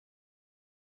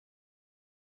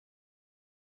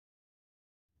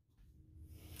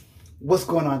What's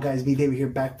going on, guys? Me, David here,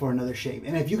 back for another shave.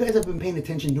 And if you guys have been paying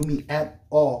attention to me at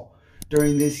all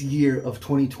during this year of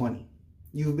 2020,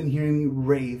 you've been hearing me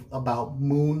rave about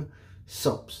Moon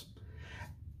soaps.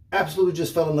 Absolutely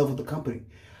just fell in love with the company.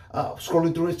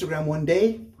 Scrolling through Instagram one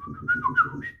day,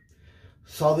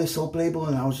 saw this soap label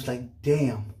and I was just like,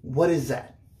 damn, what is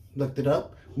that? Looked it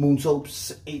up. Moon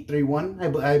Soaps 831,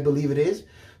 I believe it is.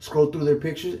 Scrolled through their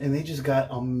pictures and they just got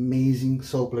amazing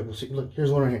soap labels. See, look, here's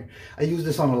one right here. I used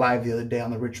this on a live the other day on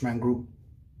the Rich Man group.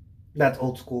 That's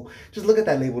old school. Just look at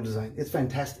that label design. It's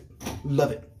fantastic.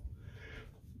 Love it.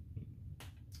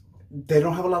 They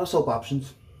don't have a lot of soap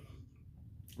options,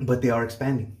 but they are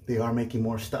expanding. They are making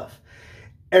more stuff.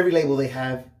 Every label they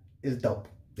have is dope.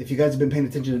 If you guys have been paying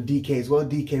attention to DK as well,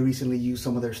 DK recently used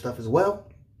some of their stuff as well.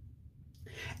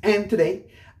 And today,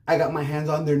 I got my hands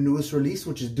on their newest release,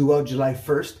 which is due out July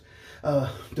 1st.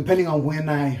 Depending on when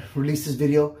I release this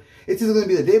video, it's either going to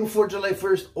be the day before July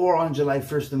 1st or on July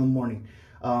 1st in the morning.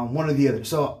 One or the other.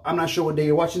 So I'm not sure what day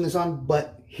you're watching this on,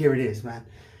 but here it is, man.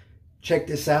 Check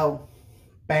this out.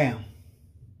 Bam.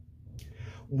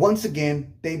 Once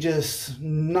again, they just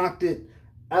knocked it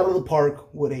out of the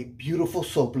park with a beautiful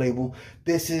soap label.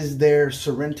 This is their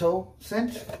Sorrento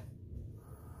scent.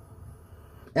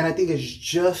 And I think it's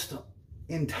just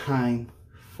in time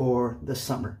for the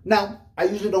summer. Now, I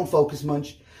usually don't focus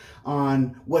much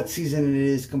on what season it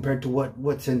is compared to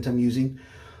what scent I'm using.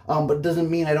 But it doesn't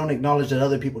mean I don't acknowledge that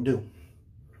other people do.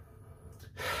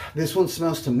 This one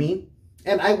smells to me.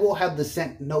 And I will have the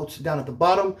scent notes down at the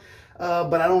bottom.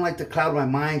 But I don't like to cloud my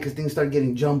mind because things start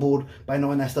getting jumbled by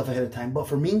knowing that stuff ahead of time. But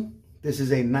for me, this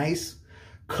is a nice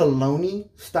cologne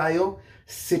style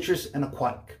citrus and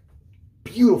aquatic.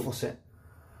 Beautiful scent.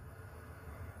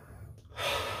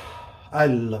 I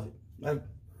love it.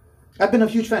 I've been a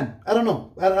huge fan. I don't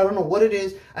know. I don't know what it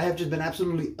is. I have just been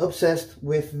absolutely obsessed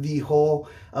with the whole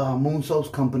Moon Soaps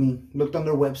company. Looked on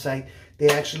their website. They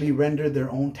actually render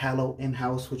their own tallow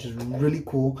in-house, which is really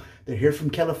cool. They're here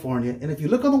from California. And if you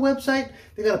look on the website,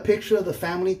 they got a picture of the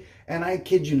family. And I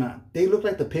kid you not, they look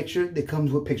like the picture that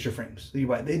comes with picture frames.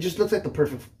 It just looks like the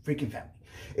perfect freaking family.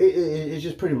 It's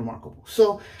just pretty remarkable.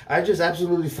 So I just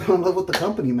absolutely fell in love with the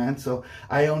company, man. So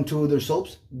I own two of their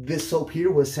soaps. This soap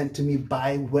here was sent to me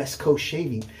by West Coast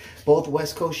Shaving. Both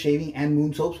West Coast Shaving and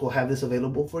Moon Soaps will have this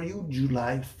available for you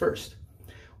July 1st.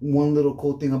 One little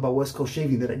cool thing about West Coast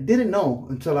Shaving that I didn't know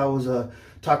until I was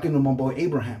talking to my boy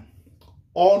Abraham.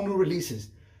 All new releases.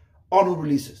 All new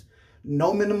releases.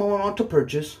 No minimum amount to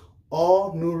purchase.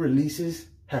 All new releases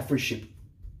have free shipping.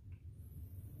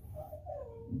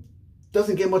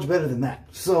 Doesn't get much better than that.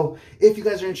 So if you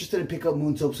guys are interested in pick up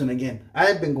Moon Soaps, and again,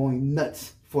 I've been going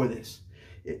nuts for this.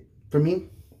 For me,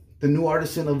 the new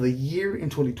artisan of the year in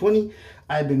 2020,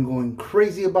 I've been going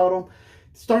crazy about them.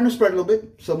 It's starting to spread a little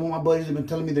bit. Some of my buddies have been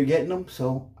telling me they're getting them,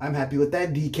 so I'm happy with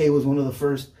that. DK was one of the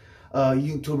first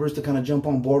YouTubers to kind of jump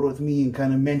on board with me and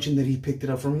kind of mention that he picked it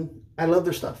up for me. I love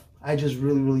their stuff. I just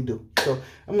really, really do. So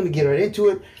I'm going to get right into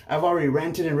it. I've already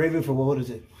ranted and raved for, what is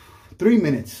it? 3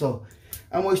 minutes. So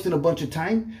I'm wasting a bunch of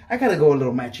time. I gotta go a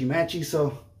little matchy-matchy,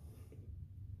 so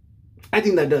I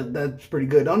think that's pretty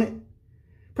good, don't it?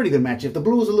 Pretty good matchy. If the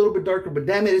blue is a little bit darker, but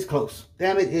damn it, it's close.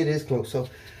 Damn it, it is close. So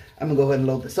I'm gonna go ahead and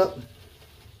load this up.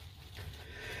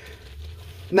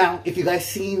 Now, if you guys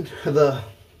seen the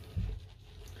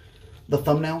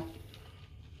thumbnail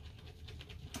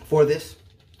for this,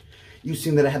 you've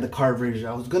seen that I had the carved razor.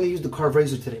 I was gonna use the carved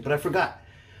razor today, but I forgot.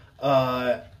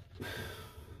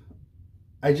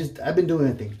 I've been doing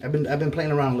a thing. I've been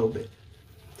playing around a little bit.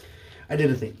 I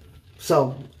did a thing.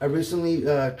 So I recently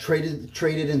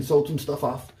traded and sold some stuff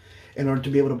off in order to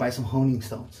be able to buy some honing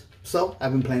stones. So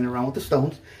I've been playing around with the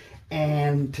stones,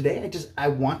 and today I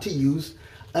want to use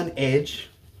an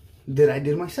edge that I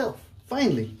did myself.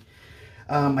 Finally,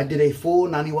 I did a full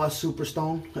Naniwa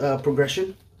Superstone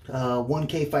progression,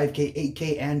 1K, 5K,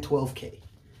 8K, and 12K.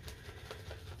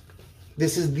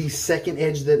 This is the second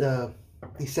edge that.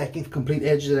 The second complete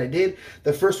edge that I did.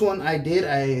 The first one I did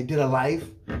a live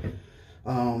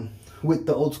with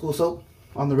the old school soap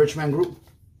on the Rich Man group.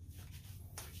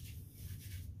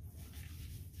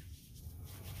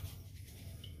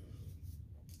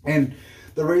 And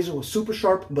the razor was super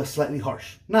sharp but slightly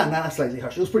harsh. Not slightly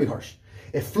harsh, it was pretty harsh.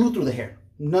 It flew through the hair.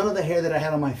 None of the hair that I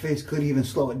had on my face could even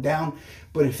slow it down,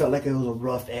 but it felt like it was a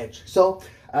rough edge. So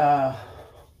I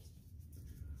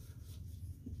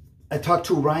talked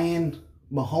to Ryan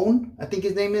Mahone, I think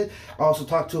his name is. I also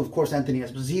talked to, of course, Anthony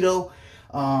Esposito,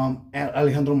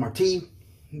 Alejandro Marti.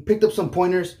 Picked up some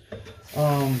pointers.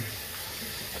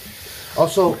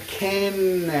 Also,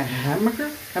 Ken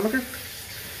Hammaker.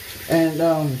 And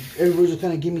everybody just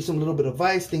kind of give me some little bit of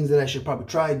advice, things that I should probably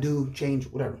try, do, change,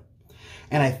 whatever.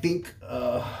 And I think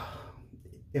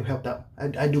it helped out.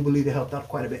 I do believe it helped out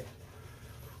quite a bit.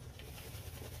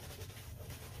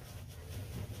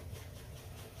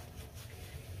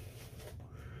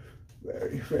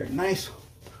 Very, very nice.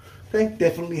 Okay,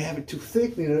 definitely have it too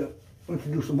thick. Need to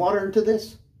introduce some water into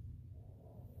this.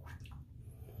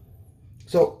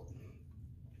 So,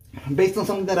 based on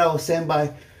something that I was sent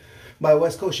by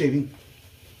West Coast Shaving,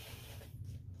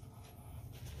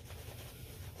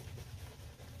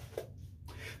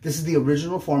 this is the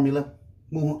original formula.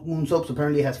 Moon Soaps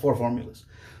apparently has 4 formulas.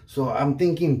 So I'm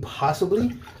thinking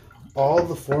possibly all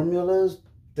the formulas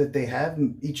that they have,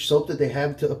 each soap that they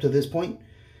have up to this point,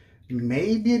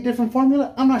 may be a different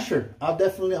formula. I'm not sure. I'm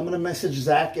going to message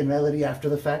Zach and Melody after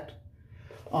the fact.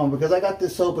 Because I got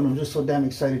this soap and I'm just so damn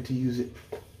excited to use it.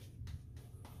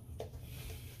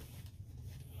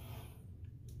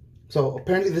 So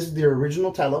apparently this is the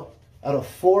original tallow out of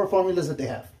 4 formulas that they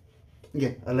have.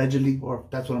 Again, allegedly, or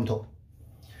that's what I'm told.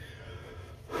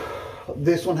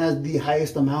 This one has the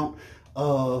highest amount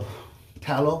of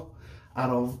tallow out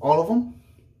of all of them.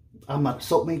 I'm not a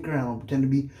soap maker. I don't pretend to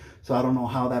be, so I don't know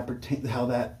how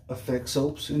that affects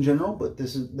soaps in general. But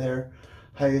this is their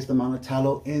highest amount of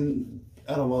tallow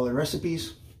out of all their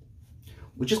recipes,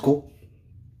 which is cool.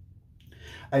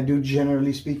 I do,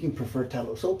 generally speaking, prefer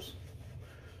tallow soaps,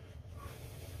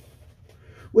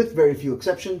 with very few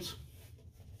exceptions.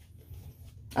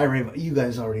 You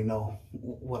guys already know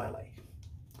what I like.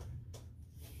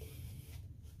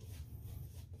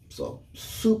 So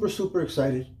super, super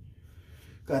excited.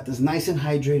 Got this nice and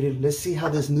hydrated. Let's see how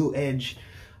this new edge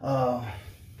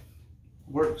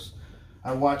works.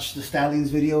 I watched the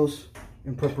Stallions videos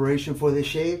in preparation for this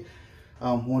shave,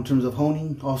 in terms of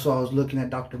honing. Also, I was looking at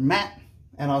Dr. Matt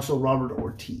and also Robert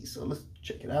Ortiz. So let's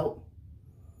check it out.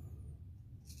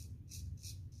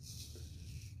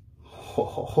 Ho,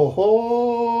 ho, ho,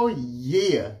 ho,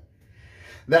 yeah.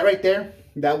 That right there,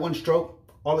 that one stroke,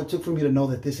 all it took for me to know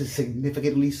that this is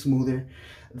significantly smoother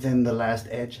than the last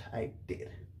edge I did.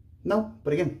 No,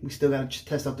 but again, we still got to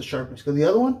test out the sharpness. Because the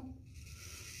other one,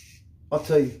 I'll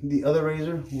tell you, the other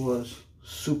razor was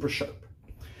super sharp.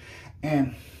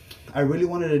 And I really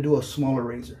wanted to do a smaller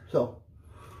razor. So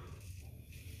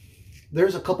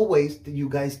there's a couple ways that you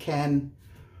guys can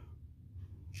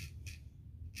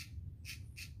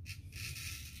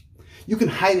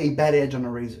hide a bad edge on a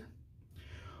razor.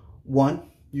 One,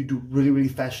 you do really, really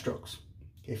fast strokes.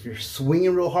 If you're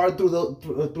swinging real hard through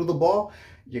the ball,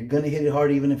 you're gonna hit it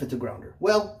hard even if it's a grounder.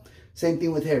 Well, same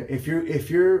thing with hair. If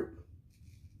you're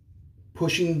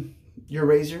pushing your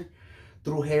razor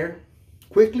through hair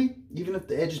quickly, even if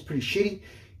the edge is pretty shitty,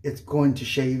 it's going to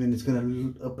shave and it's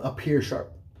going to appear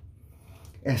sharp.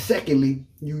 And secondly,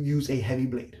 you use a heavy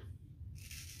blade.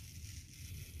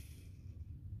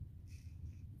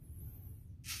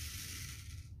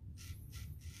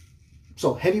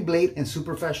 So heavy blade and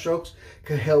super fast strokes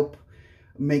could help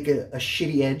make a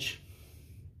shitty edge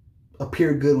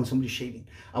appear good when somebody's shaving.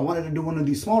 I wanted to do one of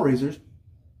these small razors,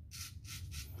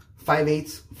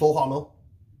 5/8 full hollow,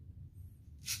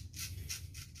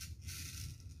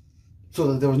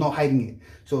 so that there was no hiding it.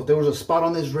 So if there was a spot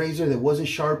on this razor that wasn't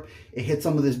sharp, it hit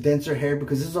some of this denser hair,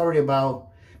 because this is already about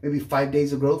maybe 5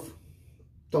 days of growth.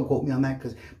 Don't quote me on that,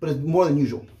 but it's more than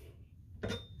usual.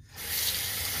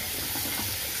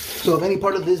 So if any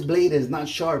part of this blade is not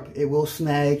sharp, it will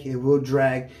snag, it will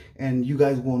drag, and you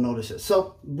guys will notice it.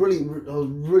 So really, I was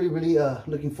really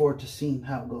looking forward to seeing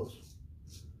how it goes.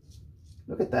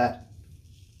 Look at that.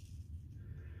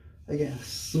 Again,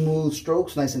 smooth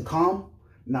strokes, nice and calm,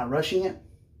 not rushing it.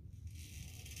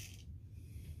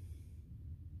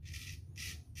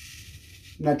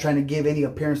 Not trying to give any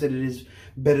appearance that it is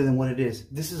better than what it is.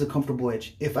 This is a comfortable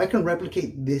edge. If I can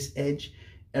replicate this edge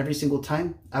every single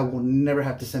time, I will never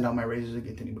have to send out my razors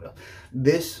again to anybody else.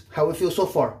 This, how it feels so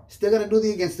far. Still got to do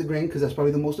the against the grain, because that's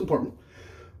probably the most important.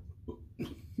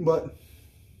 But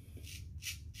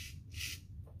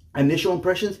initial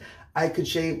impressions, I could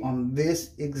shave on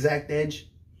this exact edge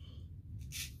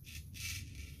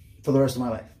for the rest of my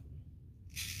life,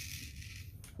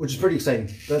 which is pretty exciting.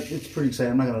 It's pretty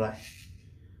exciting, I'm not going to lie.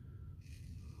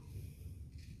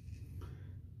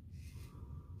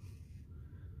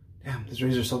 Damn, this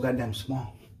razor is so goddamn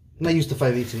small. I'm not used to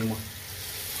 5/8 anymore.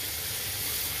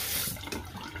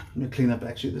 I'm gonna clean up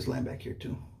actually this line back here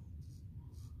too.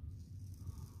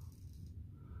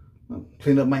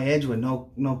 Clean up my edge with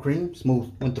no cream,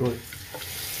 smooth, went through it.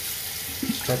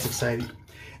 That's exciting.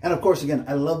 And of course, again,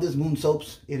 I love this Moon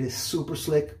Soaps. It is super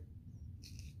slick.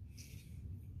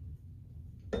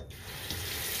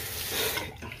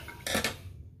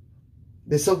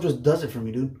 This soap just does it for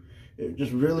me, dude. It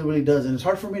just really, really does. And it's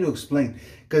hard for me to explain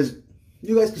because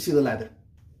you guys can see the lather.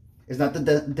 It's not the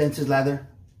densest lather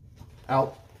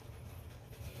out.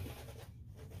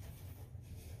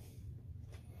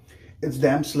 It's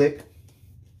damn slick.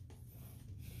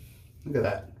 Look at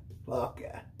that. Fuck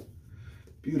yeah.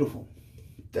 Beautiful.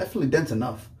 Definitely dense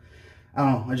enough. I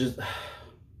don't know.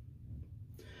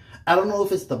 I don't know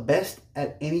if it's the best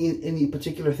at any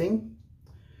particular thing,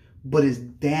 but it's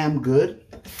damn good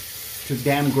to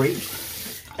damn great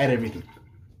at everything.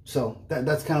 So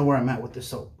that's kind of where I'm at with this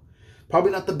soap.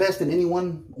 Probably not the best in any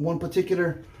one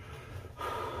particular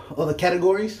of the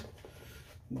categories,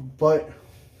 but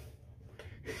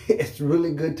it's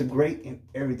really good to great in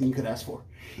everything you could ask for.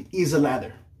 Ease of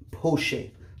lather, post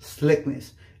shave,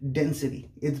 slickness,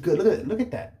 density. It's good. Look at it. Look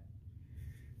at that.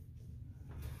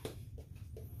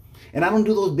 And I don't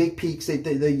do those big peaks that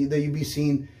you be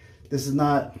seeing. This is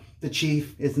not the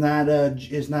chief. It's not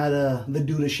the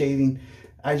dude of shaving.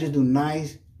 I just do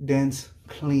nice, dense,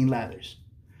 clean lathers.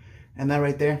 And that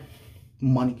right there,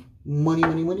 money, money,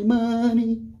 money, money,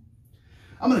 money.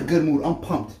 I'm in a good mood. I'm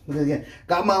pumped. Look at it again.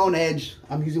 Got my own edge.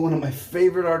 I'm using one of my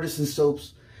favorite artisan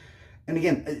soaps. And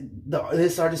again,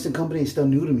 this artisan company is still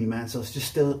new to me, man. So it's just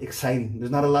still exciting.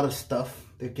 There's not a lot of stuff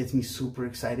that gets me super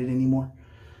excited anymore.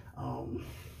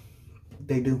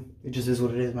 They do. It just is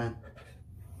what it is, man.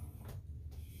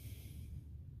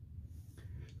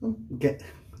 Get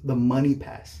the money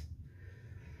pass.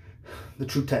 The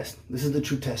true test. This is the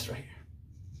true test right here.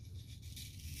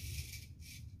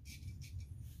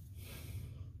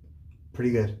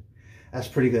 Pretty good. That's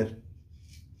pretty good.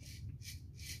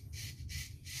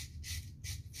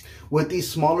 With these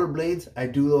smaller blades, I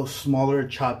do those smaller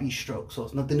choppy strokes. So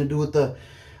it's nothing to do with the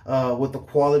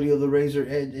quality of the razor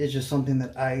edge. It's just something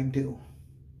that I do.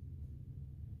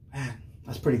 Man,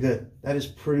 that's pretty good. That is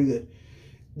pretty good.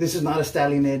 This is not a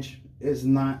stallion edge. It's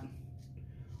not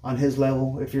on his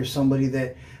level. If you're somebody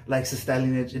that likes a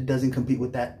stallion edge, it doesn't compete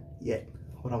with that yet.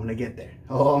 But I'm going to get there.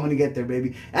 Oh, I'm going to get there,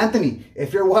 baby. Anthony,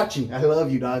 if you're watching, I love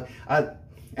you, dog.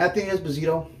 Anthony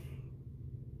Esposito,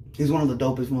 he's one of the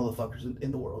dopest motherfuckers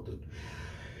in the world, dude.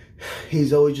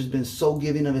 He's always just been so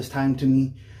giving of his time to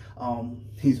me.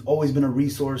 He's always been a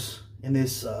resource in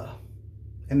this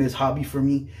hobby for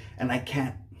me. And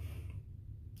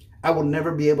I will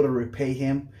never be able to repay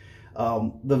him,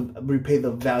 repay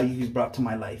the value he's brought to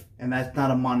my life. And that's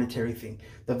not a monetary thing.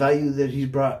 The value that he's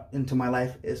brought into my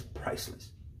life is priceless.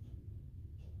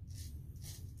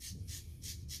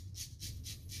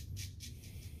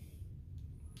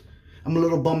 I'm a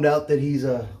little bummed out that he's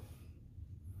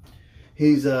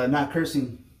not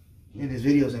cursing in his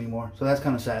videos anymore. So that's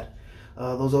kind of sad.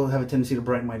 Those always have a tendency to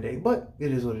brighten my day, but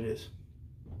it is what it is.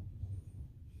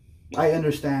 I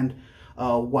understand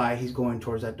why he's going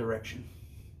towards that direction.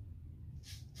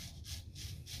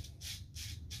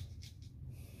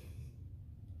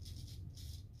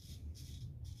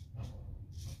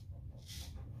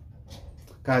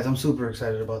 Guys, I'm super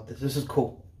excited about this. This is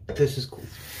cool. This is cool.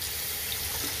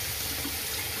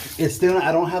 It's still,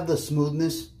 I don't have the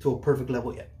smoothness to a perfect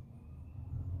level yet,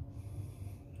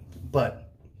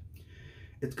 but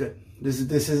it's good. This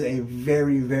is a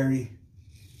very, very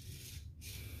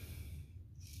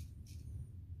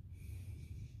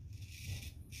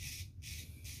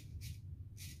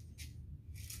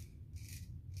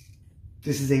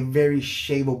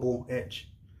shaveable edge.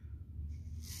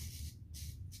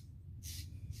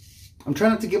 I'm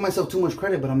trying not to give myself too much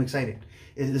credit, but I'm excited.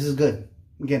 This is good.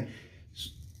 Again,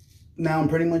 now I'm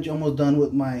pretty much almost done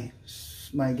with my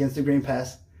against the grain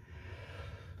pass.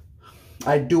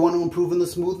 I do want to improve in the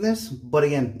smoothness, but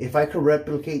again, if I could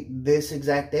replicate this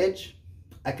exact edge,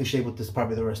 I could shave with this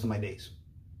probably the rest of my days.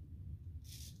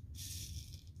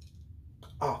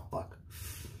 Oh, fuck.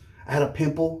 I had a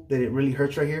pimple that it really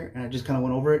hurts right here, and I just kind of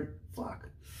went over it. Fuck.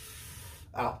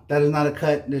 Oh, that is not a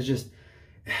cut. It's just,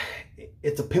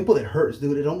 it's a pimple that hurts,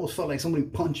 dude. It almost felt like somebody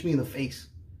punched me in the face.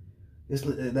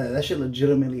 That shit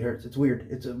legitimately hurts. It's weird.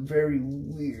 It's a very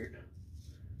weird.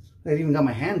 I even got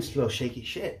my hands a little shaky.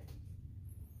 Shit.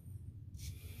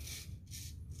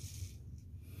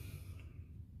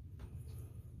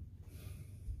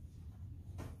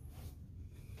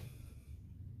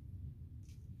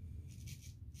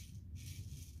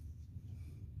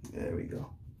 There we go.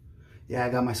 Yeah, I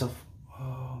got myself.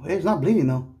 Oh, it's not bleeding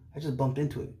though. I just bumped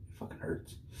into it. It fucking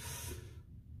hurts.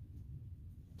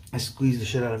 I squeezed the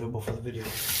shit out of it before the video.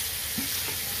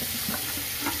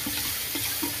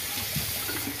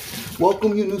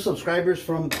 Welcome you new subscribers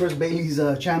from Chris Bailey's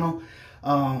channel.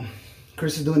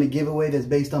 Chris is doing a giveaway that's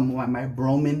based on my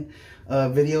Broman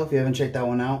video. If you haven't checked that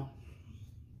one out,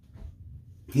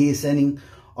 he is sending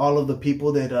all of the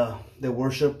people that that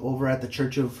worship over at the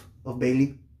Church of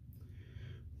Bailey.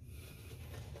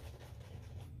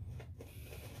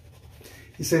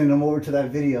 He's sending them over to that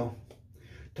video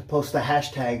to post the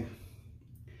hashtag,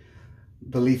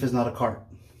 "Belief is not a cart."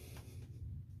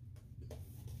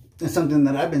 It's something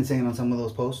that I've been saying on some of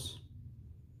those posts.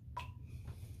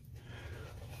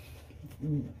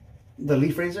 The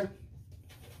leaf razor,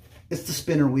 it's the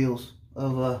spinner wheels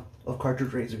of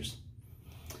cartridge razors.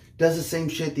 Does the same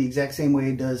shit the exact same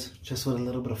way it does, just with a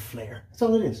little bit of flair. That's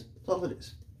all it is. That's all it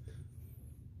is.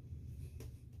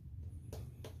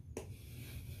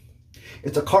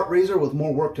 It's a cart razor with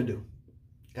more work to do.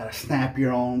 Gotta snap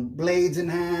your own blades in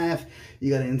half. You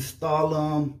gotta install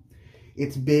them.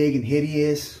 It's big and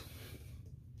hideous.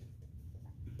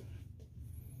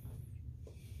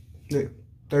 Look,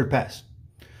 third pass.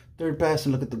 Third pass,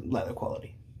 and look at the leather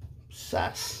quality.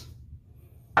 Sass.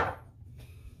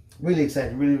 Really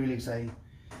excited. Really, really excited.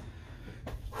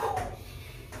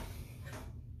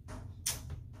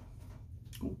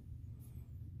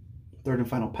 Third and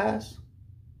final pass.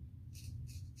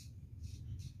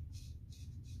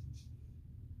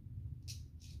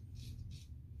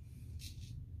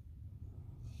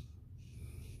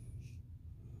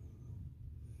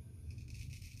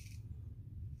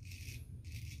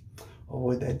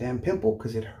 Avoid that damn pimple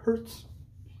because it hurts.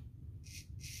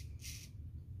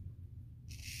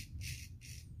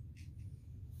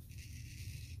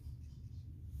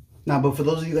 Now, but for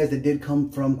those of you guys that did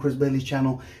come from Chris Bailey's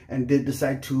channel and did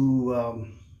decide to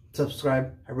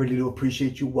subscribe, I really do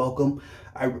appreciate you. Welcome.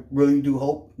 I really do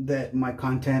hope that my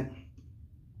content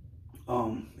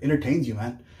entertains you,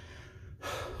 man.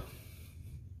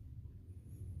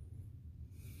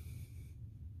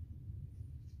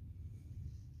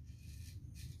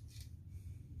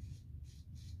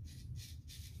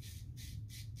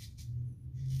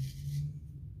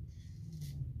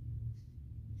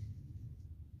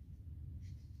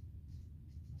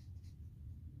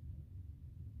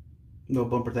 No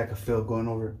bumper that I could feel going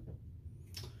over.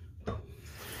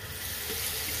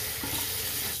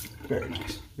 Very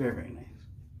nice. Very, very nice.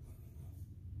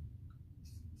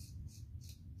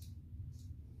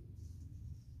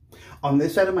 On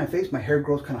this side of my face, my hair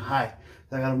grows kind of high.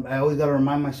 I always got to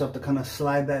remind myself to kind of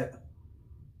slide that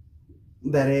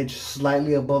edge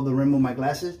slightly above the rim of my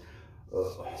glasses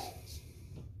to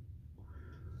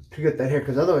get that hair.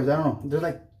 Because otherwise, I don't know. There's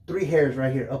like 3 hairs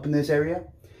right here up in this area.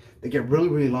 They get really,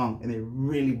 really long, and they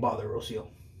really bother Rocio.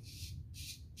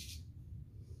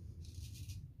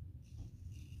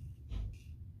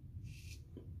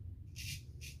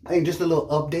 I think just a little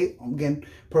update, again,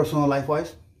 personal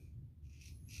life-wise.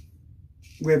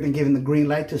 We have been given the green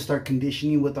light to start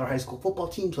conditioning with our high school football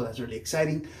team, so that's really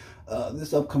exciting.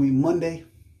 This upcoming Monday,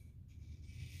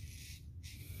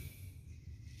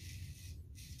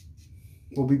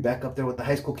 we'll be back up there with the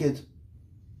high school kids,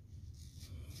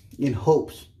 in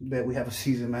hopes that we have a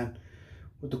season, man.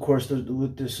 With the course,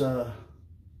 with this, I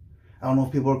don't know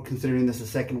if people are considering this a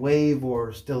second wave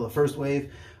or still the first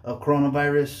wave of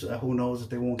coronavirus. Who knows if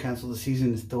they won't cancel the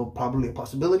season? It's still probably a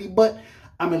possibility, but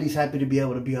I'm at least happy to be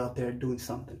able to be out there doing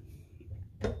something.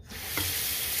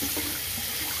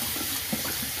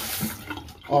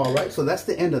 All right, so that's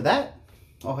the end of that.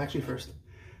 Oh, actually first.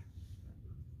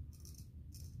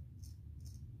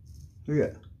 Look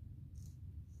at that.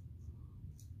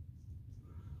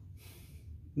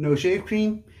 No shave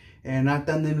cream, and not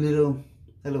done them that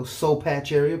little soul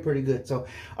patch area. Pretty good. So,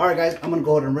 all right, guys, I'm gonna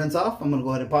go ahead and rinse off. I'm gonna go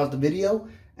ahead and pause the video,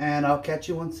 and I'll catch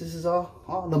you once this is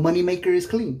all the money maker is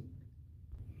clean.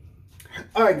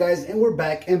 All right, guys, and we're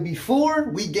back. And before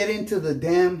we get into the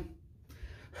damn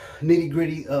nitty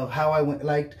gritty of how I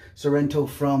liked Sorrento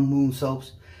from Moon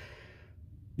Soaps,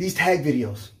 these tag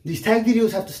videos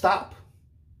have to stop.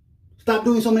 Stop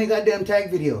doing so many goddamn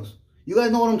tag videos. You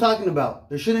guys know what I'm talking about.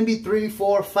 There shouldn't be 3,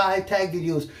 4, 5 tag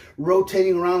videos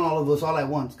rotating around all of us all at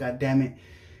once. God damn it.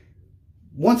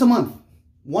 Once a month.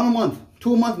 1 a month.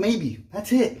 2 a month maybe.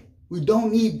 That's it. We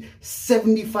don't need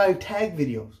 75 tag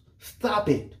videos. Stop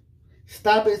it.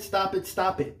 Stop it, stop it,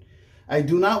 stop it. I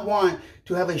do not want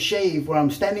to have a shave where I'm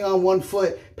standing on 1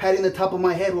 foot, patting the top of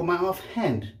my head with my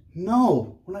offhand.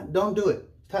 No. Don't do it.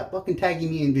 Stop fucking tagging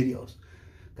me in videos.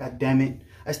 God damn it.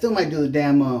 I still might do the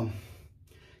damn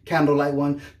candlelight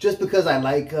one, just because I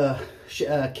like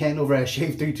Ken over at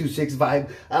Shave 326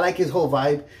 vibe. I like his whole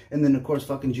vibe. And then of course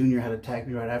fucking Junior had to tag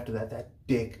me right after that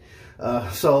dick.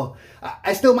 So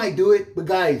I still might do it, but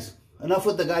guys, enough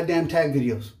with the goddamn tag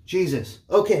videos. Jesus.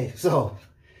 Okay, so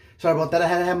sorry about that. I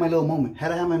had to have my little moment. Had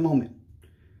to have my moment.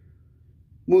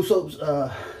 Moon Soaps,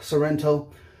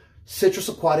 Sorrento, Citrus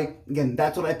Aquatic. Again,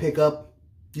 that's what I pick up.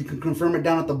 You can confirm it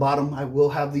down at the bottom. I will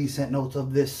have the scent notes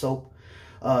of this soap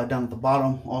down at the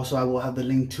bottom. Also, I will have the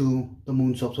link to the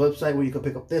Moon Soaps website where you can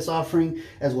pick up this offering,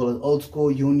 as well as Old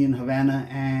School, Union, Havana,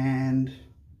 and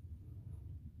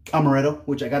Amaretto,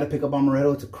 which I got to pick up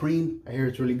Amaretto. It's a cream. I hear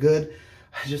it's really good.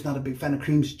 I'm just not a big fan of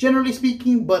creams, generally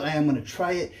speaking, but I am going to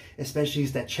try it, especially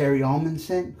it's that cherry almond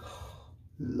scent.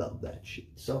 Love that shit.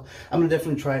 So I'm going to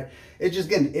definitely try it. It just,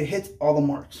 again, it hits all the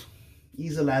marks.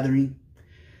 Ease of lathering,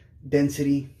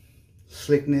 density,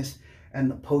 slickness, and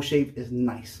the post shape is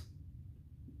nice.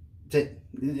 That's it.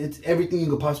 It's everything you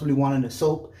could possibly want in a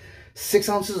soap. 6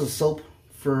 ounces of soap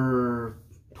for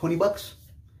 20 bucks.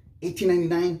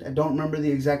 $18.99. I don't remember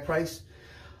the exact price.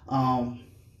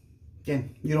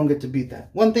 Again, you don't get to beat that.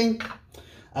 One thing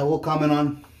I will comment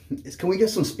on is, can we get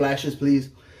some splashes, please?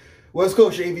 West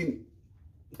Coast Shaving.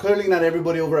 Clearly not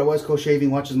everybody over at West Coast Shaving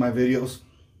watches my videos,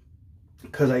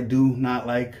 because I do not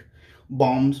like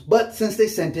balms. But since they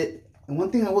sent it, and one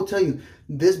thing I will tell you,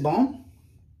 this balm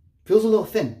feels a little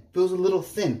thin. Feels a little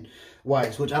thin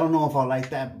wise, which I don't know if I like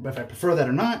that, if I prefer that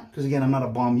or not, because again, I'm not a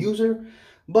balm user.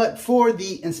 But for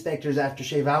the inspector's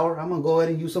aftershave hour, I'm gonna go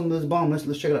ahead and use some of this balm. Let's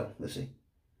check it out. Let's see.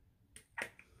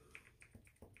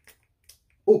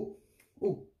 Ooh,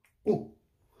 ooh, ooh.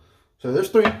 So there's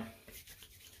 3. I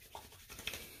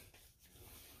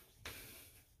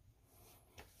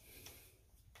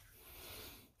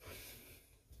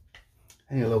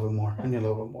need a little bit more. I need a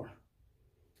little bit more.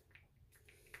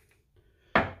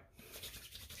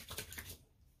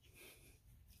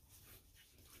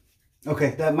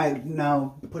 Okay, that might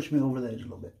now push me over the edge a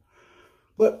little bit.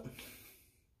 But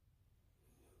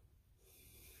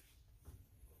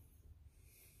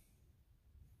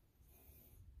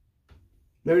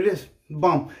there it is.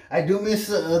 Bomb. I do miss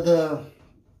the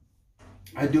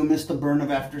burn of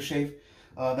aftershave.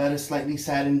 That is slightly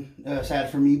sad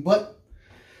for me, but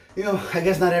you know, I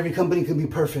guess not every company can be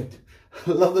perfect.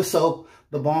 Love the soap,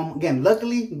 the balm. Again,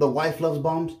 luckily the wife loves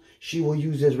balms. She will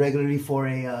use this regularly for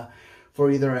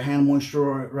either a hand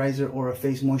moisturizer or a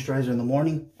face moisturizer in the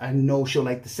morning. I know she'll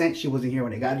like the scent. She wasn't here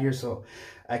when I got here, so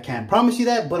I can't promise you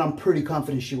that, but I'm pretty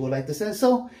confident she will like the scent.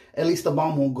 So at least the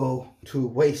balm won't go to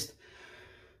waste.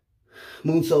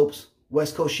 Moon Soaps,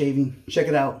 West Coast Shaving. Check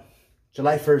it out.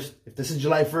 July 1st. If this is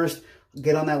July 1st,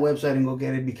 get on that website and go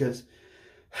get it, because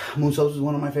Moon Soaps is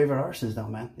one of my favorite arsons now,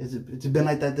 man. It's been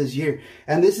like that this year.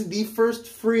 And this is the first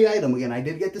free item. Again, I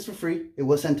did get this for free. It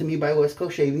was sent to me by West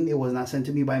Coast Shaving. It was not sent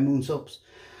to me by Moon Soaps.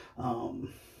 Love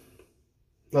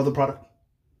the product.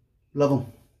 Love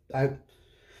them.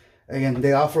 Again,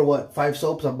 they offer, what, 5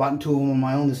 soaps? I've bought 2 of them on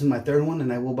my own. This is my 3rd one,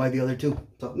 and I will buy the other 2.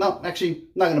 So, no, actually,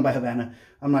 not going to buy Havana.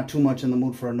 I'm not too much in the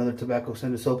mood for another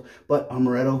tobacco-scented soap. But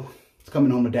Amaretto, it's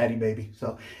coming home to daddy, baby.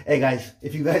 So, hey, guys,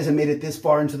 if you guys have made it this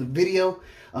far into the video,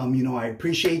 you know I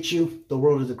appreciate you. The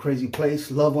world is a crazy place.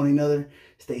 Love one another.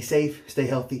 Stay safe. Stay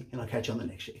healthy. And I'll catch you on the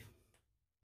next shave.